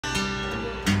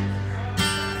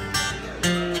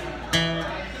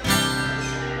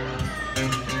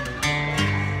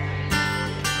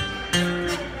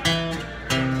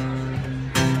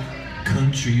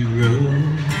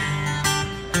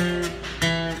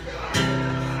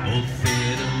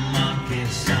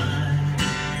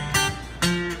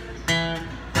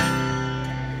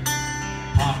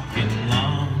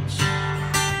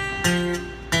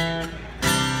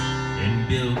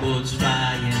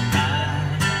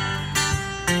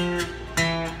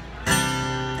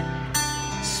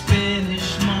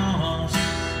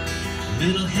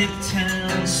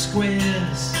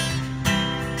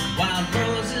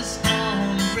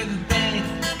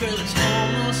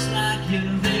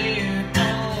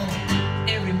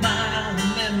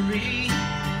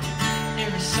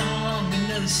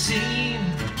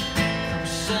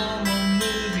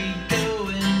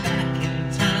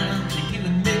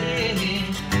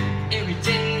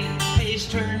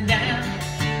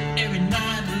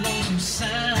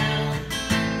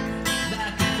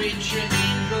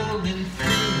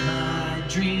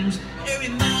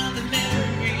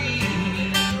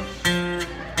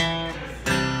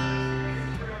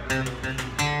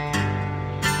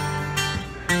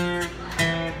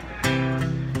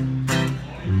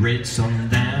Red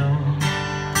sundown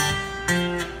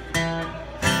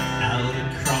out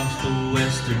across the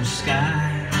western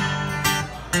sky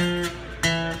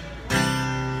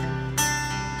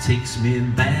takes me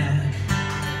back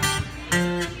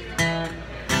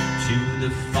to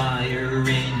the fire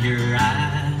in your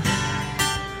eyes.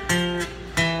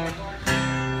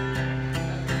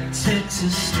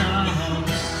 Texas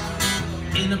stars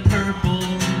in a purple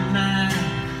night.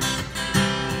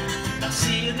 Now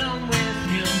seeing them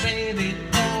with you, baby,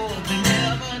 oh, they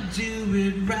never do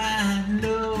it right.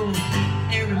 No,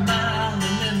 every mile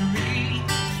a memory,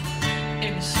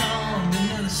 every song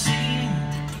another scene,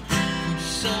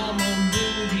 summer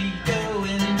movie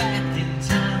going back in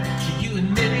time to you and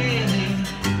me.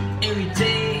 Every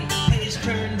day, page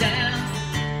turned down,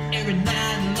 every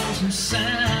night a lonesome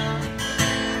sound,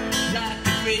 like a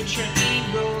freight train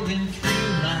rolling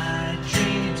through my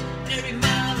dreams. Every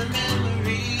mile a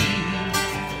memory.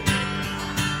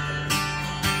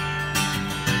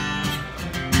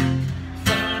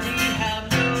 Funny how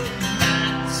no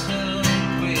matter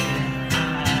where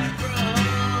I'm from,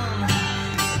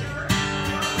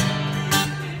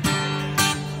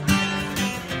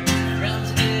 round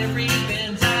every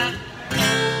bend I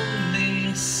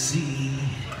only see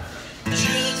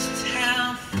just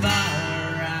how far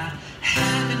I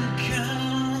haven't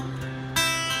come.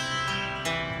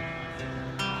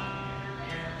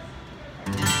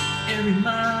 Every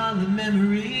mile of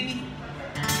memory,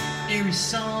 every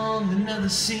song another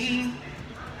scene,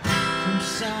 from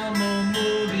summer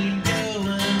movie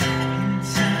going back in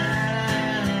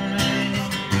time.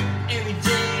 Every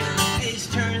day the page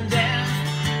turned down,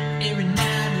 every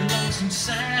night a lonesome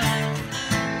sound,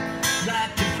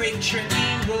 like a freight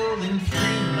train rolling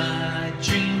through my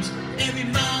dreams. Every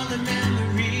mile of memory.